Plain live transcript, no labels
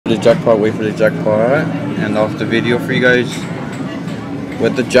The jackpot, wait for the jackpot. And off the video for you guys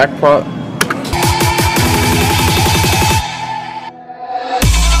with the jackpot.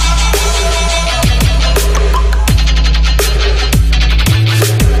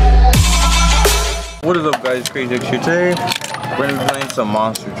 What is up, guys? Crazy X here. Today we're gonna be playing some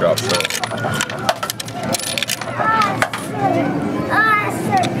monster drops.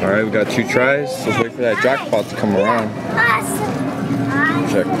 Alright, we got 2 tries. Let's wait for that jackpot to come around.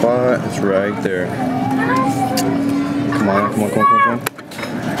 Jackpot, it's right there. Come on, come on, come on, come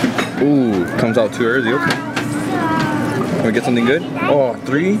on. Ooh, comes out too early. Okay. Can we get something good? Oh,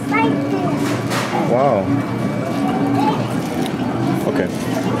 3? Wow. Okay.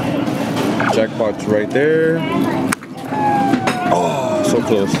 Jackpot's right there. Oh, so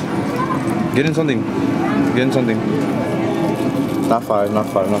close. Get in something. Get in something. Not 5, not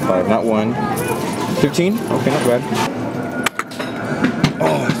 5, not 5, not 1. 15? Okay, not bad.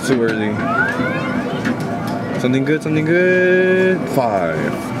 Oh, it's too early. Something good, something good. 5.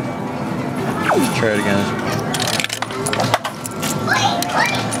 Let's try it again.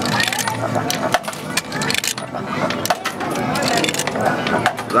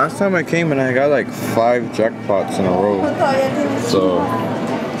 Last time I came and I got like 5 jackpots in a row. So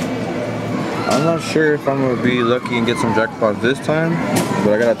I'm not sure if I'm gonna be lucky and get some jackpots this time,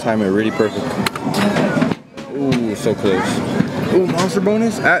 but I gotta time it really perfect. Ooh, so close. Ooh, monster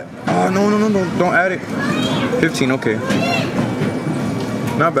bonus? Oh, no, don't add it. 15, okay.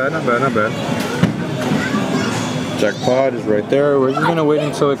 Not bad, not bad, not bad. Jackpot is right there. We're just gonna wait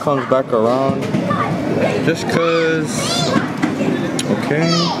until it comes back around. Just cause. Okay.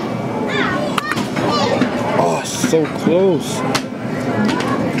 Oh, so close.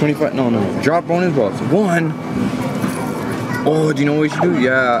 25, no. Drop bonus balls. 1. Oh, do you know what we should do?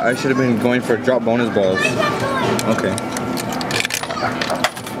 Yeah, I should have been going for drop bonus balls. Okay.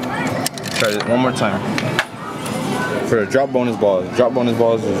 Try it one more time. For the drop bonus balls. Drop bonus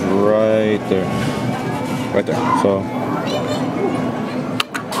balls is right there. Right there. So.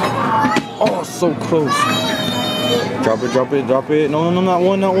 Oh, so close. Drop it, drop it, drop it. No, not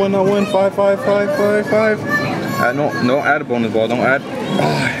 1, not 1, not 1. 5. No, add a bonus ball. Don't add. Oh,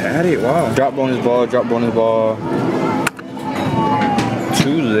 add it. Wow. Drop bonus ball, drop bonus ball.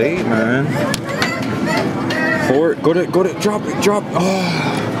 Too late, man. 4. Go to, drop it, drop. Oh.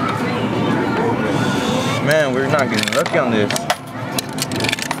 Man, we're not getting lucky on this.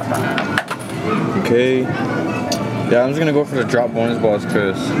 Okay. Yeah, I'm just gonna go for the drop bonus balls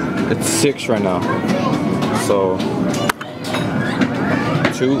because it's 6 right now. So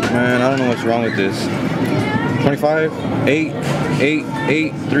 2, man, I don't know what's wrong with this. 25, 8,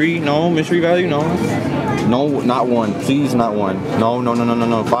 3, no, mystery value, no, not 1, please, not 1,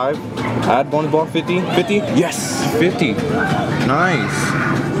 no, 5, add bonus ball, 50, yes, 50, nice.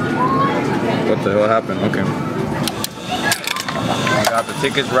 What the hell happened? Okay. I got the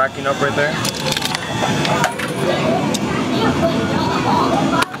tickets racking up right there.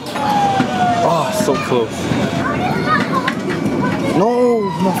 Oh, so close. No,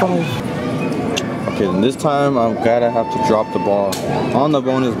 not 5. Okay, then this time I'm gotta have to drop the ball on the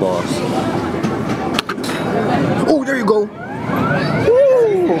bonus balls. Oh, there you go.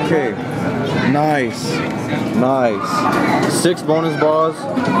 Woo, okay. Nice. 6 bonus balls.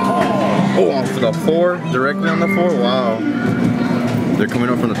 Oh, for the 4, directly on the 4. Wow. They're coming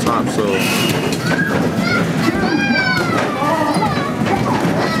up from the top, so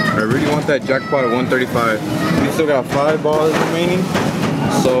I really want that jackpot at 135. We still got 5 balls remaining,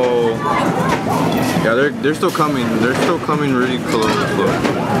 so yeah, they're still coming. They're still coming really close.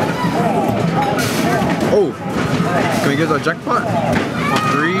 Oh, can we get a jackpot?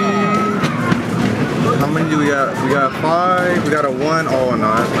 3. How many do we got? We got 5. We got a 1. Oh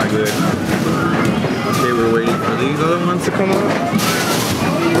no, that's not good. Okay, we're waiting for these other ones to come up.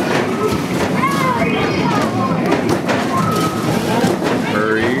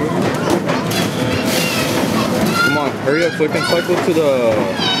 Hurry. Come on, hurry up so I can cycle to the...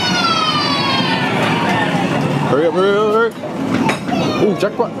 Hurry up. Oh,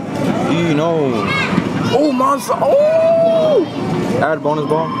 jackpot. You know. Oh, monster. Oh! Add bonus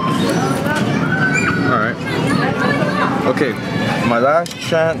ball. Alright. Okay, my last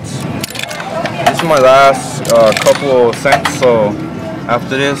chance. This is my last couple of cents, so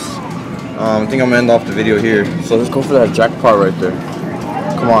after this, I think I'm gonna end off the video here. So let's go for that jackpot right there.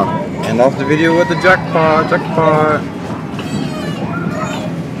 Come on, end off the video with the jackpot.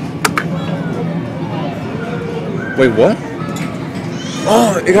 Wait, what?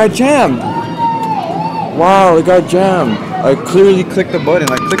 Oh, it got jammed. Wow, it got jammed. I clearly clicked the button.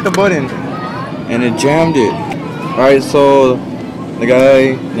 I clicked the button and it jammed it. Alright, so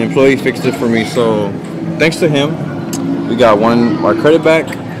the employee fixed it for me. So thanks to him, we got our credit back,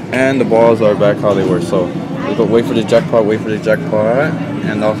 and the balls are back how they were. So we go wait for the jackpot,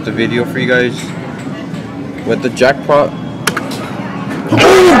 and off the video for you guys with the jackpot. What the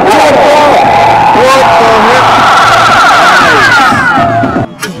heck?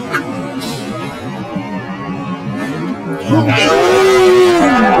 Nice.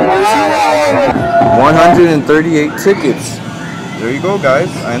 138 tickets. There you go, guys.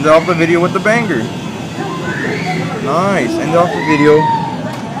 I ended off the video with the banger. Nice. Ended off the video.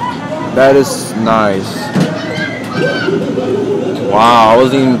 That is nice. Wow, I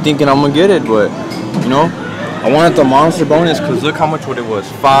wasn't even thinking I'm gonna get it, but you know, I wanted the monster bonus because look how much what it was.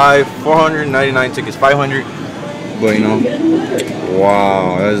 499 tickets, 500. But you know,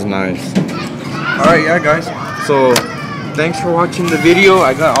 wow, that is nice. Alright, yeah, guys. So thanks for watching the video.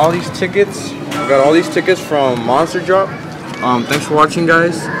 I got all these tickets. I got all these tickets from Monster Drop. Thanks for watching,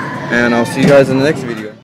 guys, and I'll see you guys in the next video.